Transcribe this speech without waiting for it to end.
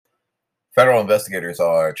Federal investigators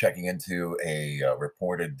are checking into a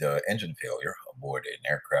reported engine failure aboard an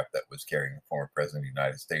aircraft that was carrying former President of the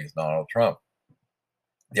United States, Donald Trump.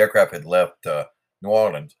 The aircraft had left New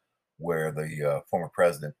Orleans, where the former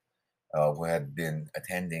president who had been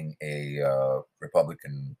attending a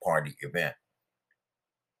Republican Party event.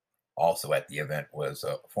 Also at the event was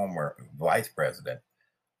former Vice President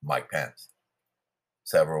Mike Pence.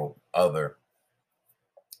 Several other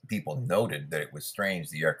people noted that it was strange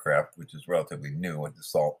the aircraft, which is relatively new, a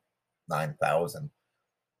Dassault 9000,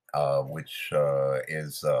 which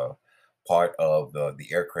is part of the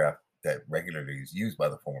aircraft that regularly is used by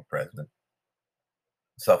the former president,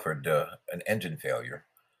 suffered an engine failure,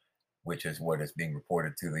 which is what is being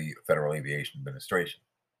reported to the Federal Aviation Administration.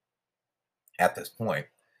 At this point,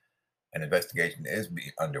 an investigation is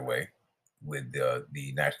underway with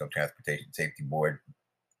the National Transportation Safety Board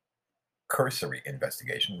cursory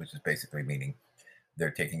investigation, which is basically meaning they're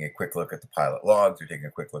taking a quick look at the pilot logs, they're taking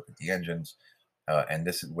a quick look at the engines, and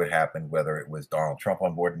this is what happened whether it was Donald Trump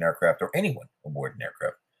on board an aircraft or anyone aboard an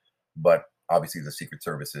aircraft. But obviously, the Secret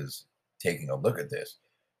Service is taking a look at this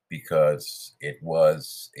because it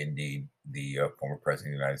was indeed the former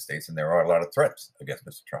president of the United States, and there are a lot of threats against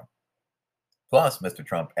Mr. Trump. Plus, Mr.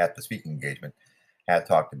 Trump at the speaking engagement had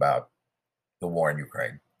talked about the war in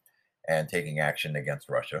Ukraine and taking action against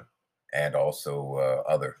Russia and also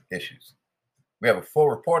other issues. We have a full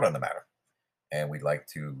report on the matter, and we'd like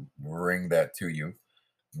to bring that to you.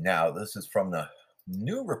 Now, this is from the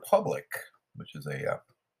New Republic, which is a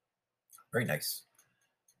very nice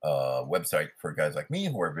website for guys like me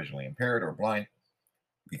who are visually impaired or blind,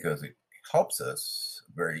 because it helps us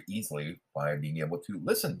very easily by being able to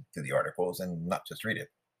listen to the articles and not just read it.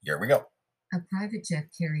 Here we go. A private jet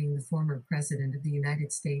carrying the former President of the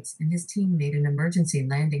United States and his team made an emergency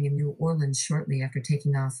landing in New Orleans shortly after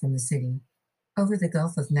taking off from the city. Over the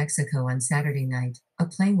Gulf of Mexico on Saturday night, a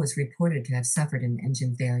plane was reported to have suffered an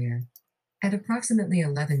engine failure. At approximately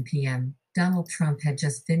 11 p.m., Donald Trump had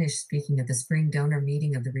just finished speaking at the spring donor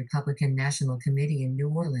meeting of the Republican National Committee in New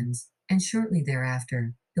Orleans, and shortly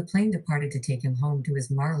thereafter, the plane departed to take him home to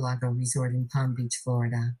his Mar-a-Lago resort in Palm Beach,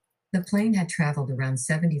 Florida. The plane had traveled around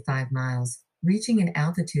 75 miles, reaching an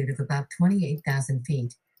altitude of about 28,000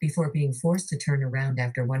 feet, before being forced to turn around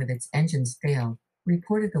after one of its engines failed,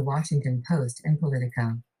 reported the Washington Post and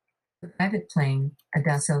Politico. The private plane, a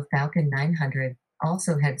Dassault Falcon 900,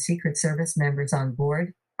 also had Secret Service members on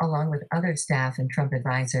board, along with other staff and Trump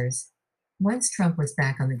advisors. Once Trump was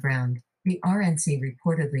back on the ground, the RNC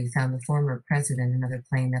reportedly found the former president another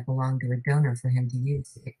plane that belonged to a donor for him to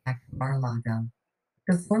use to get back to Mar-a-Lago.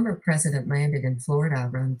 The former president landed in Florida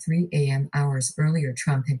around 3 a.m. hours earlier.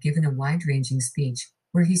 Trump had given a wide-ranging speech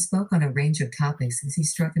where he spoke on a range of topics as he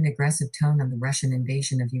struck an aggressive tone on the Russian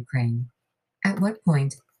invasion of Ukraine. At what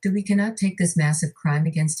point do we cannot take this massive crime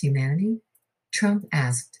against humanity? Trump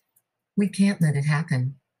asked. We can't let it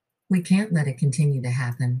happen. We can't let it continue to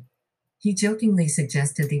happen. He jokingly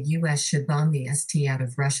suggested the U.S. should bomb the ST out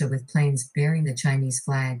of Russia with planes bearing the Chinese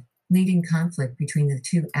flag, leading conflict between the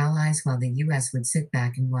two allies while the U.S. would sit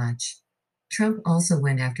back and watch. Trump also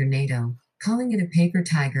went after NATO, calling it a paper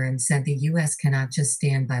tiger, and said the U.S. cannot just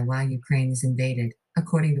stand by while Ukraine is invaded,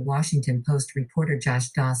 according to Washington Post reporter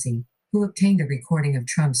Josh Dawsey, who obtained a recording of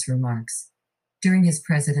Trump's remarks. During his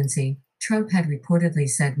presidency, Trump had reportedly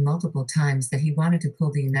said multiple times that he wanted to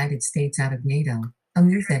pull the United States out of NATO, a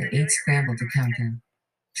move that aides scrambled to counter.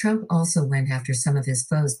 Trump also went after some of his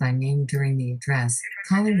foes by name during the address,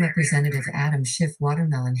 calling Representative Adam Schiff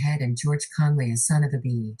Watermelon Head and George Conway a son of a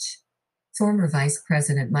beach. Former Vice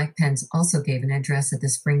President Mike Pence also gave an address at the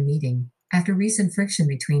spring meeting, after recent friction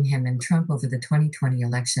between him and Trump over the 2020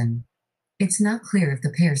 election. It's not clear if the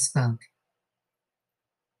pair spoke.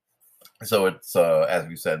 So it's, as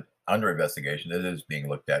we said, under investigation. It is being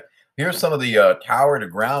looked at. Here's some of the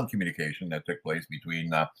tower-to-ground communication that took place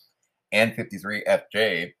between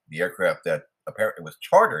N-53FJ, the aircraft that apparently was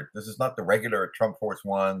chartered. This is not the regular Trump Force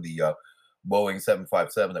One, the Boeing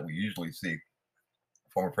 757 that we usually see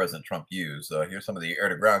former President Trump use. Here's some of the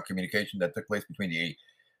air-to-ground communication that took place between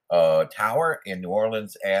the tower in New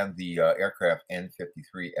Orleans and the aircraft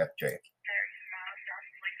N-53FJ.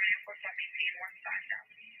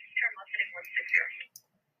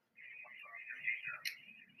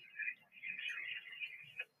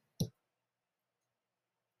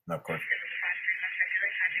 And of course,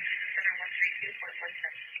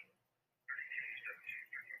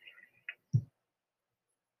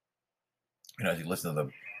 as you listen to the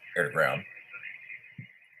air to ground,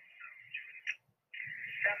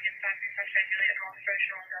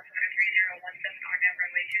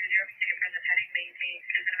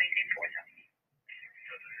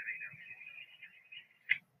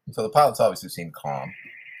 So the pilots obviously seemed calm.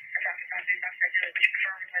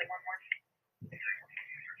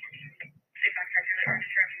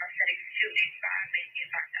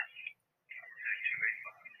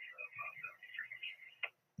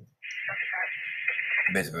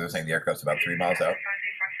 Basically, they're saying the aircraft's about 3 miles out.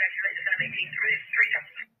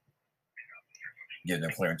 Giving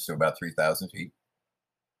them clearance to about 3,000 feet.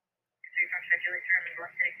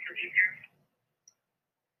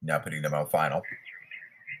 Now putting them on final.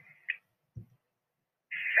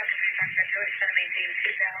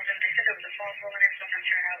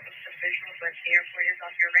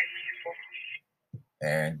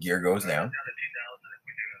 And gear goes down.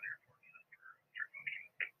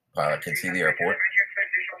 Pilot can see the airport.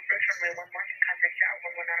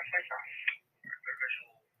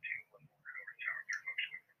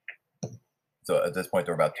 So at this point,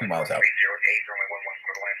 they're about 2 miles out.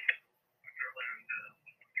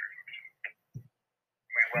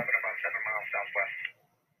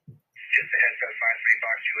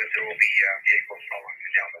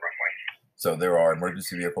 So there are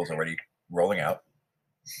emergency vehicles already rolling out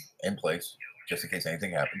in place, just in case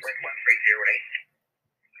anything happens.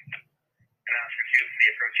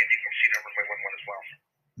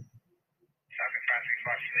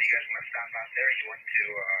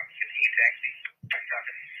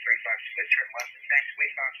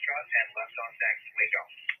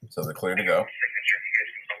 So they're clear to go.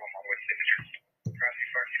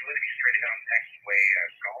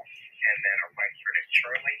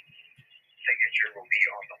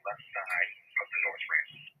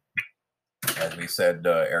 As we said,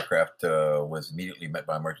 aircraft was immediately met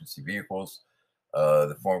by emergency vehicles.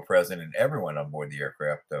 The former president and everyone on board the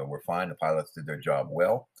aircraft were fine. The pilots did their job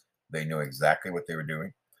well. They knew exactly what they were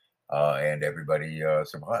doing, and everybody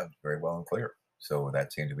survived very well and clear. So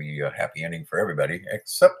that seemed to be a happy ending for everybody,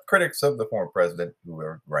 except critics of the former president who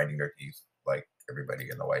are grinding their teeth like everybody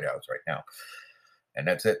in the White House right now. And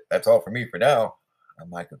that's it. That's all for me for now. I'm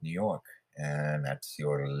Mike of New York, and that's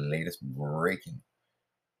your latest breaking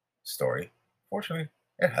story. Fortunately,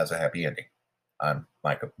 it has a happy ending. I'm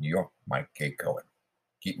Mike of New York, Mike K. Cohen.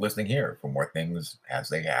 Keep listening here for more things as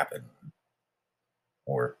they happen,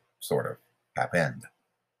 or sort of happen.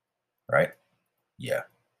 Right? Yeah.